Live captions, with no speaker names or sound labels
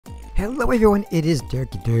Hello everyone, it is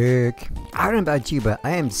Dirky Dirk. I don't know about you, but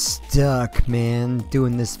I am stuck, man,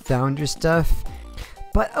 doing this founder stuff.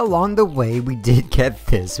 But along the way, we did get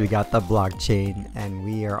this. We got the blockchain, and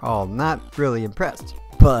we are all not really impressed.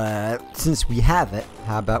 But since we have it,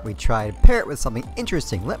 how about we try to pair it with something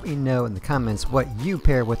interesting? Let me know in the comments what you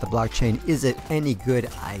pair with the blockchain. Is it any good?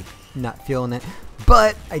 I'm not feeling it,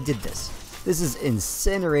 but I did this. This is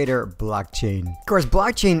Incinerator blockchain. Of course,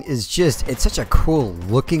 blockchain is just, it's such a cool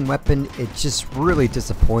looking weapon. It just really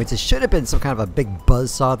disappoints. It should have been some kind of a big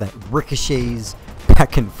buzzsaw that ricochets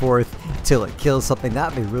back and forth till it kills something.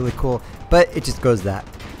 That'd be really cool, but it just goes that.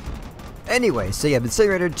 Anyway, so yeah,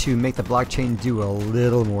 Incinerator to make the blockchain do a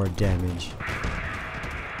little more damage.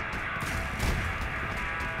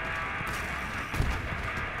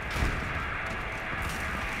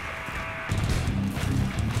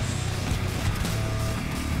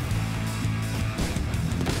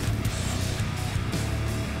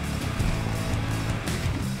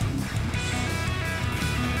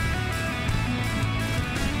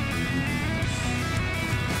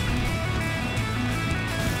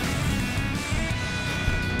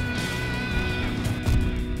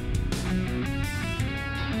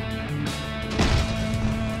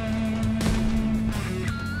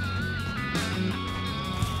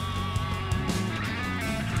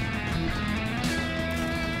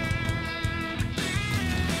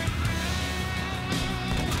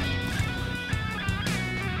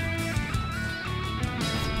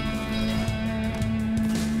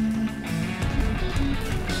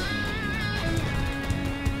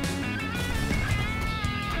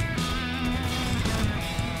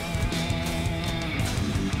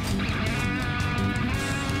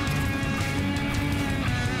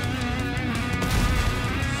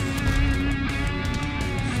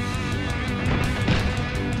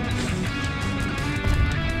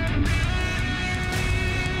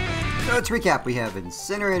 So let's recap. We have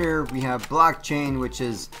Incinerator, we have blockchain, which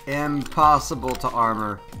is impossible to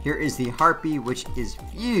armor. Here is the harpy, which is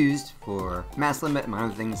fused for mass limit, among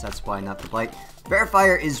other things. That's why not the blight.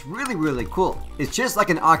 Verifier is really cool. It's just like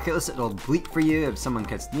an Oculus. It'll bleep for you if someone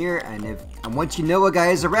gets near, and once you know a guy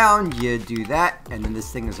is around, you do that, and then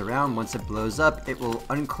this thing is around. Once it blows up, it will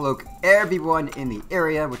uncloak everyone in the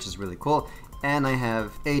area, which is really cool. And I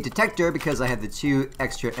have a detector because I have the 2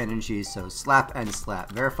 extra energies, so slap and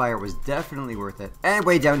slap. Verifier was definitely worth it. And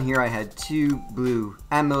way down here I had 2 blue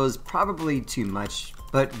ammos, probably too much,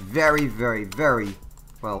 but very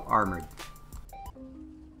well armored.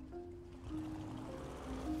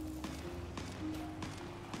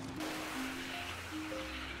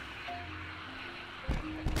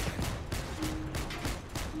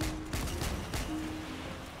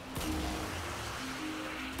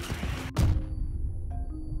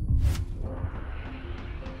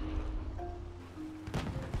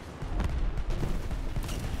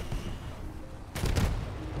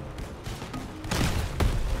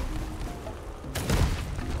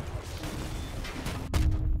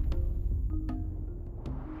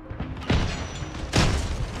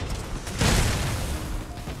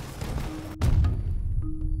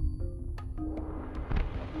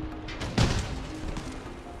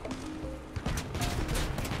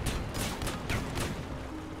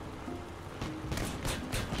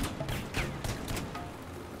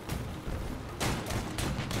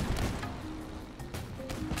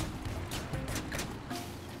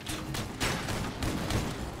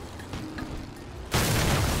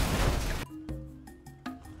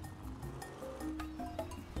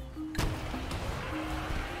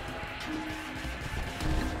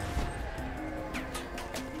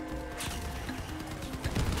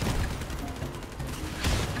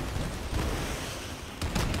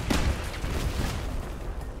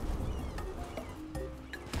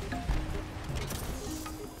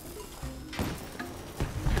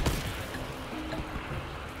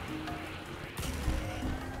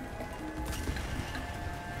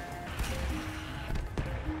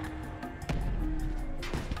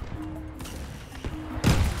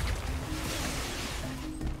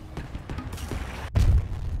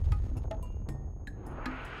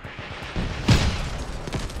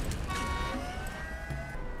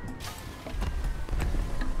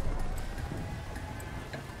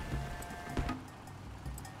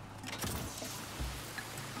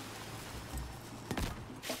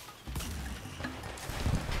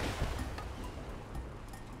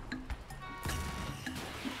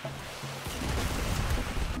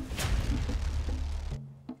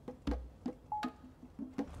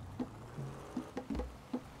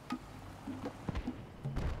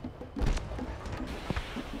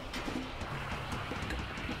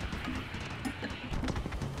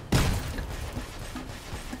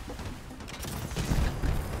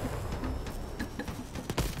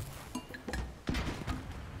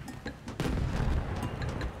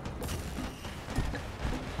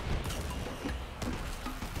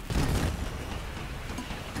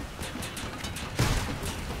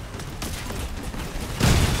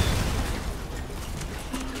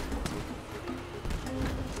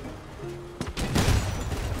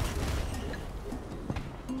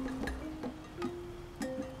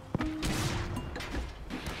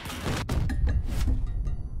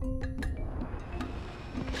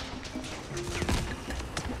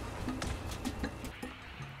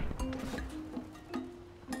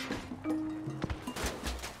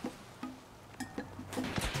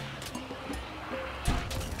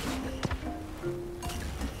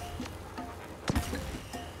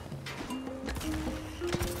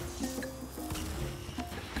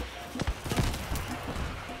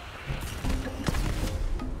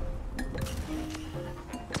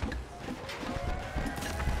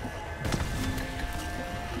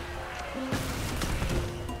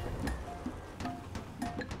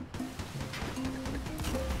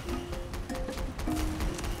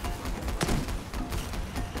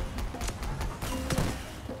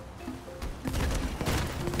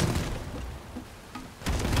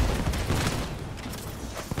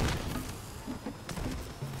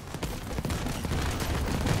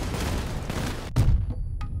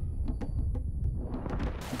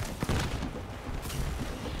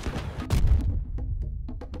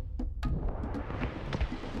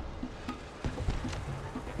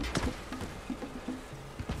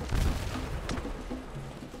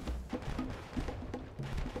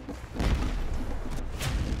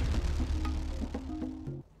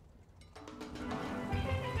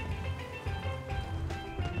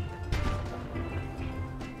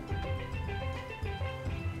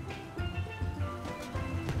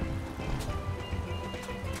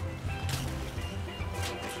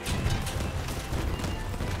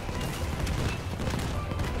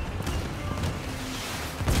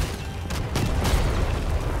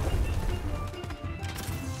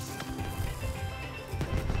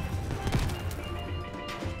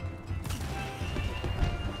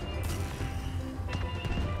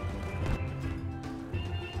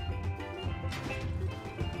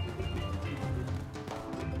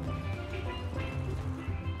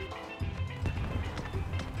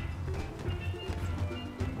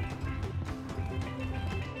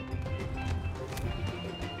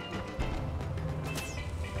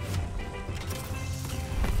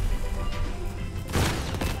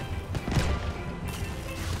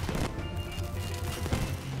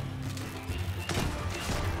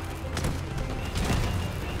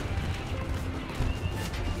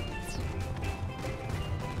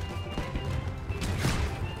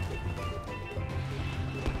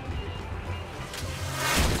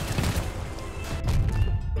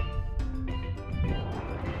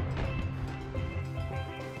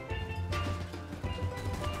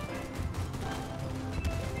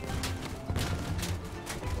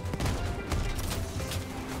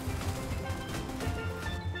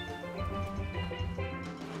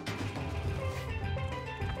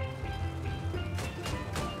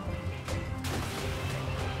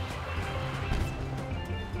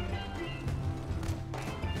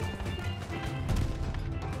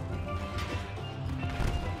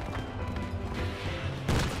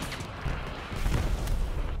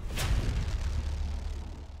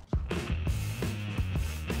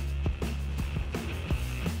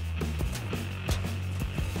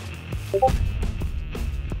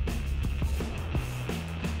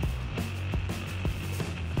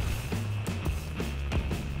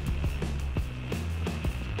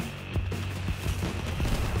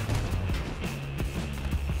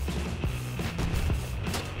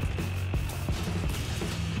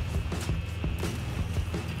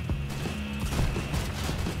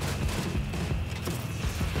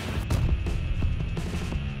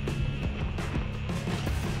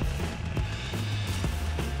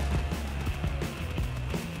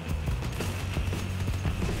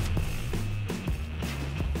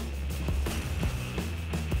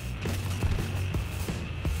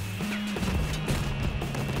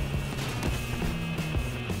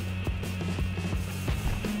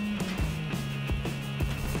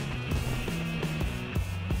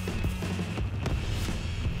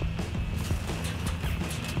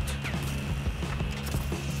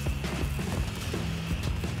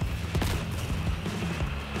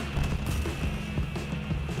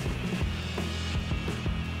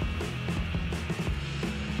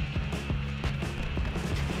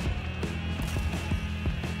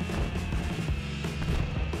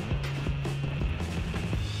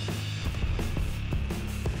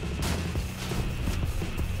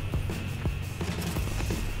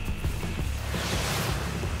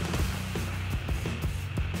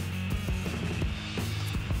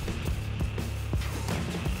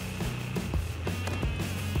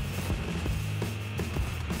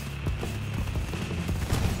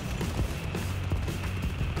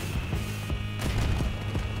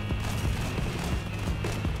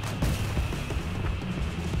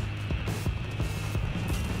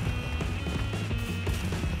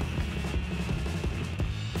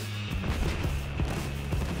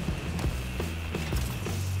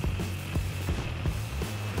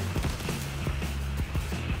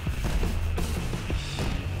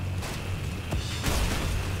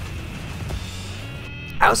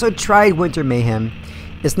 I also tried Winter Mayhem.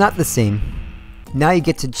 It's not the same. Now you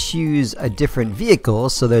get to choose a different vehicle,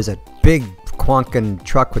 so there's a big quonkin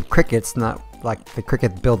truck with crickets, not like the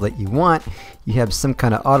cricket build that you want. You have some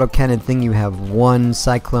kind of autocannon thing, you have one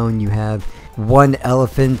cyclone, you have one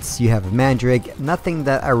elephant, you have a mandrake. Nothing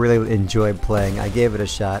that I really enjoy playing. I gave it a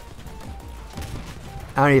shot.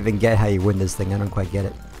 I don't even get how you win this thing, I don't quite get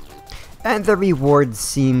it. And the rewards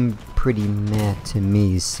seem pretty meh to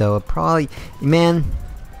me, so probably, man,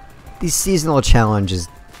 these seasonal challenges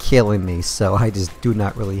killing me, so I just do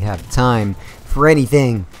not really have time for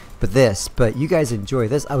anything but this. But you guys enjoy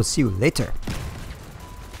this. I will see you later.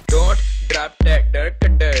 Don't drop that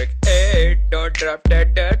Dirky Dirk, hey, don't drop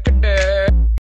that Dirk.